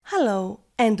Hello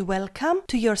and welcome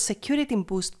to your Security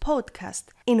Boost podcast,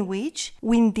 in which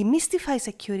we demystify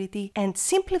security and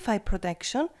simplify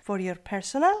protection for your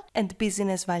personal and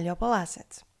business valuable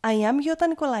assets. I am Iota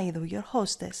Nicolaidou, your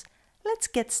hostess. Let's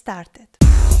get started.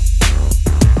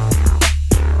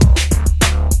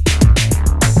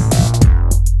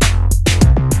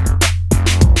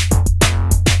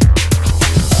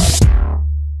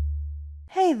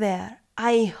 Hey there!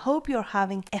 I hope you're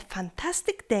having a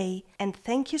fantastic day and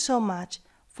thank you so much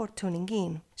for tuning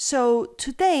in. So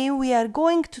today we are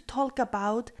going to talk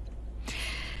about...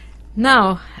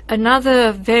 Now,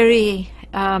 another very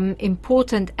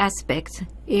important aspect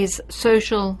is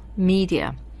social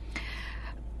media.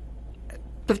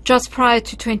 But just prior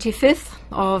to 25th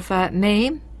of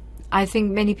May, I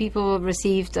think many people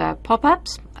received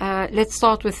pop-ups. Let's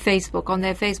start with Facebook. On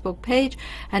their Facebook page,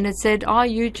 and it said, are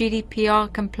you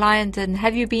GDPR compliant, and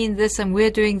have you been this, and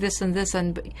we're doing this and this,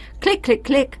 and click, click,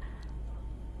 click.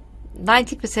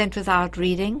 90% without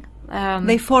reading.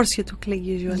 They force you to click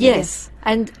usually. Yes,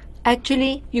 and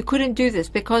actually you couldn't do this,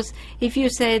 because if you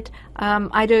said,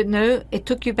 I don't know, it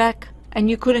took you back and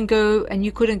you couldn't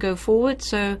go forward.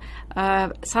 So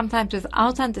sometimes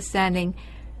without understanding,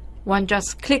 one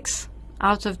just clicks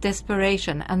out of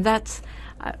desperation, and that's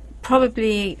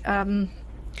probably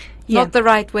not the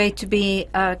right way to be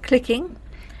clicking.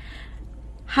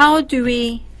 How do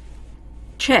we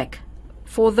check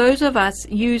for those of us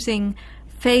using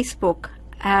Facebook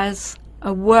as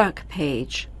a work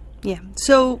page? Yeah,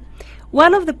 so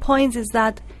one of the points is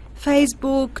that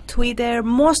Facebook, Twitter,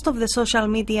 most of the social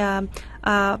media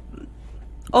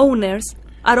owners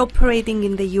are operating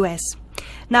in the US.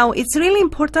 Now, it's really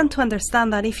important to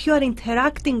understand that if you are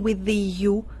interacting with the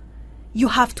EU, you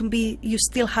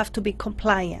still have to be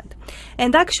compliant.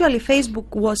 And actually,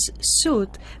 Facebook was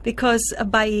sued because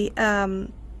by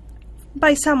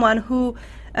someone who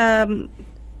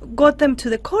got them to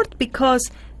the court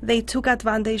because they took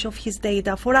advantage of his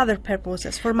data for other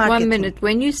purposes, for marketing. 1 minute.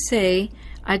 When you say,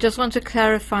 I just want to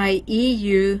clarify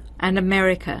EU and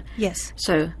America. Yes.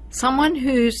 So someone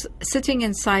who's sitting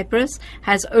in Cyprus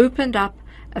has opened up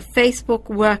a Facebook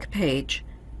work page.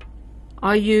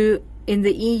 Are you in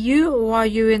the EU or are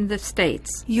you in the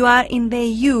States? You are in the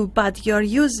EU, but you're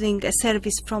using a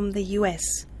service from the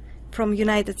US, from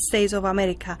United States of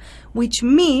America, which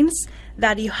means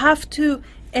that you have to,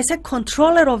 as a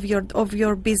controller of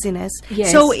your business.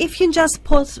 Yes. So if you just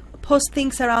post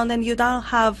things around and you don't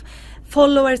have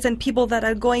followers and people that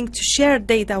are going to share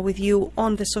data with you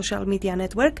on the social media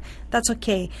network, that's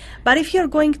okay. But if you're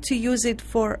going to use it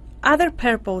for other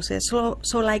purposes, so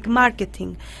like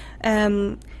marketing,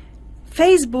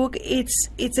 Facebook,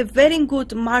 it's a very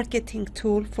good marketing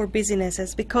tool for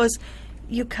businesses, because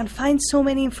you can find so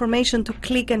many information to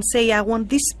click and say, I want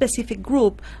this specific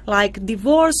group, like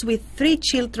divorce with 3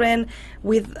 children,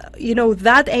 with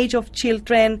that age of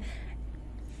children,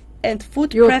 and food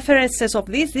preferences of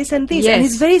this and this. Yes. And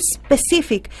it's very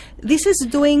specific. This is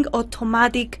doing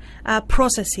automatic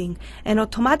processing, and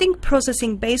automatic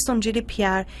processing based on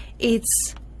GDPR.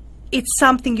 It's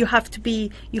something you have to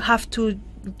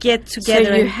get together.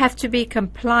 So you have to be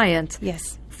compliant.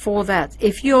 Yes. For that.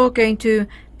 If you're going to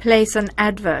place an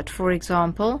advert, for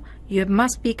example, you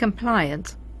must be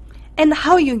compliant. And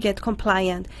how you get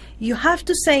compliant? You have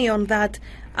to say on that,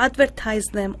 advertise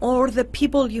them, or the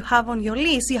people you have on your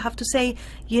list, you have to say,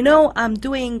 I'm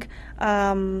doing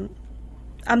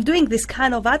this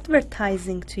kind of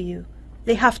advertising to you.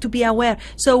 They have to be aware.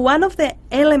 So one of the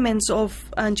elements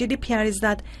of GDPR is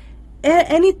that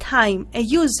anytime a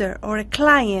user or a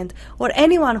client or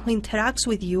anyone who interacts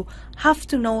with you have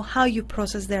to know how you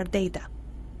process their data,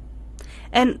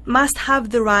 and must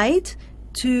have the right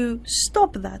to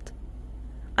stop that.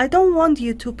 I don't want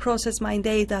you to process my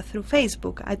data through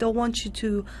Facebook. I don't want you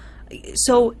to.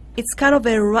 So it's kind of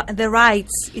the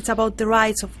rights. It's about the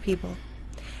rights of people.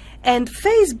 And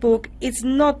Facebook is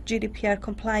not GDPR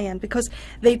compliant, because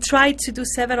they tried to do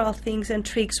several things and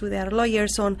tricks with their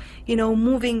lawyers on,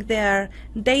 moving their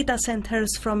data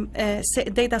centers from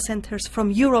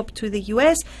Europe to the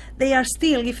US. They are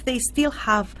still, if they still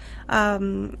have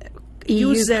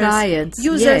clients,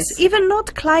 yes. Even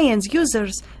not clients,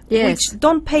 users, yes, which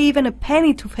don't pay even a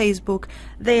penny to Facebook,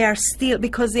 they are still,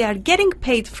 because they are getting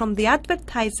paid from the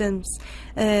advertisements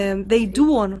they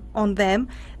do on them,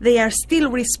 they are still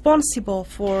responsible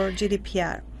for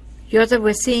GDPR. Yota,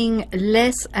 we're seeing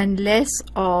less and less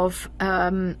of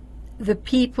the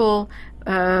people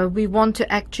we want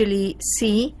to actually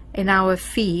see in our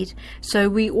feed. So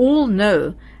we all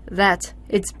know that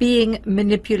it's being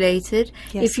manipulated.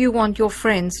 Yes. If you want your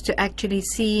friends to actually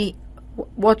see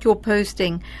what you're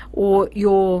posting, or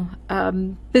your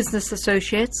business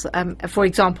associates, for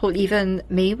example, even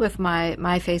me with my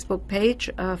Facebook page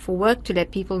for work, to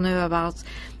let people know about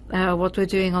what we're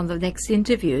doing on the next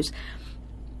interviews.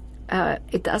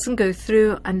 It doesn't go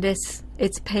through unless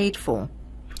it's paid for.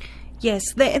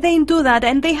 Yes, they do that,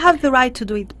 and they have the right to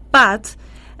do it. But,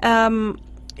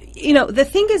 the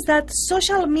thing is that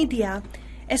social media,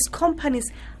 as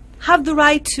companies, have the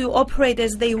right to operate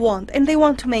as they want, and they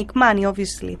want to make money,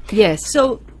 obviously. Yes.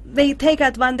 So they take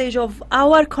advantage of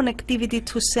our connectivity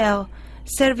to sell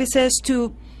services,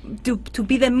 to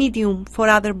be the medium for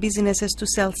other businesses to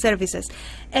sell services.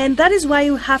 And that is why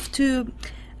you have to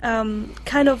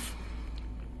kind of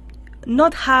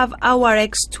not have our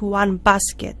eggs to one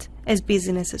basket as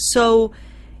businesses. So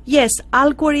yes,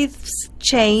 algorithms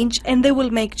change, and they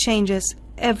will make changes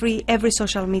every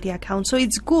social media account. So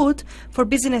it's good for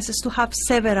businesses to have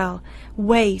several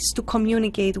ways to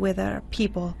communicate with their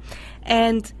people.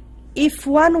 And if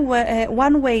one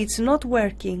way is not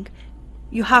working,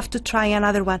 you have to try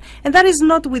another one. And that is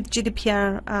not with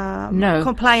GDPR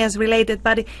compliance related,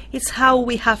 but it's how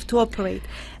we have to operate.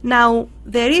 Now,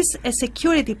 there is a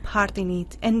security part in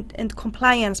it and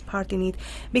compliance part in it,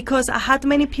 because I had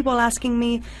many people asking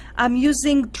me, I'm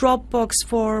using Dropbox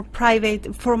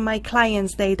for my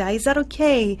clients' data. Is that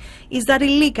okay? Is that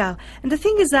illegal? And the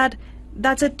thing is that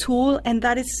that's a tool, and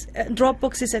that is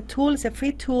Dropbox is a tool, it's a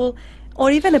free tool,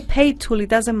 or even a paid tool, it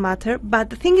doesn't matter. But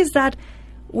the thing is that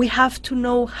we have to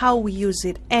know how we use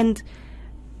it, and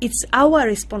it's our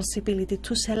responsibility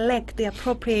to select the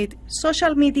appropriate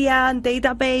social media and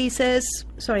databases,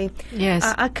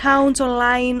 accounts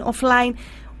online, offline,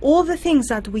 all the things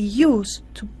that we use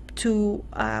to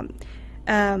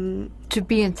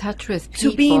be in touch with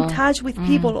people. To be in touch with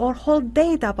people, or hold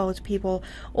data about people,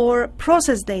 or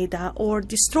process data, or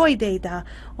destroy data,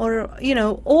 or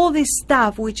all this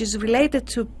stuff which is related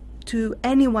to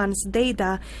anyone's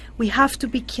data. We have to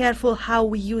be careful how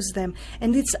we use them,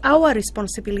 and it's our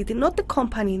responsibility, not the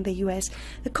company in the US.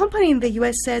 The company in the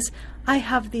US says, I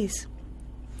have this.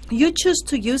 You choose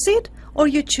to use it, or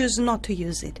you choose not to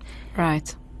use it.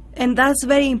 Right. And that's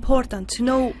very important, to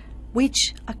know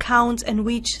which accounts and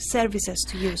which services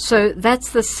to use. So that's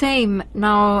the same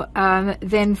now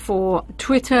then for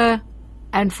Twitter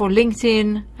and for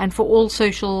LinkedIn and for all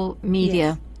social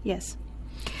media. Yes.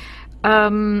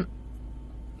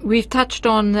 We've touched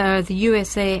on the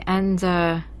USA and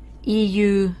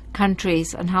EU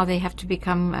countries and how they have to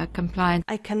become compliant.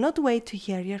 I cannot wait to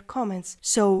hear your comments,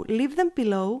 so leave them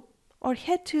below or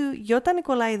head to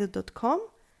yotanikolaidou.com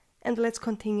and let's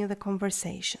continue the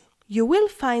conversation. You will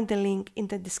find the link in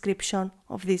the description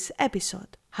of this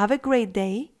episode. Have a great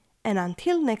day, and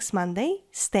until next Monday,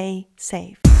 stay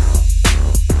safe.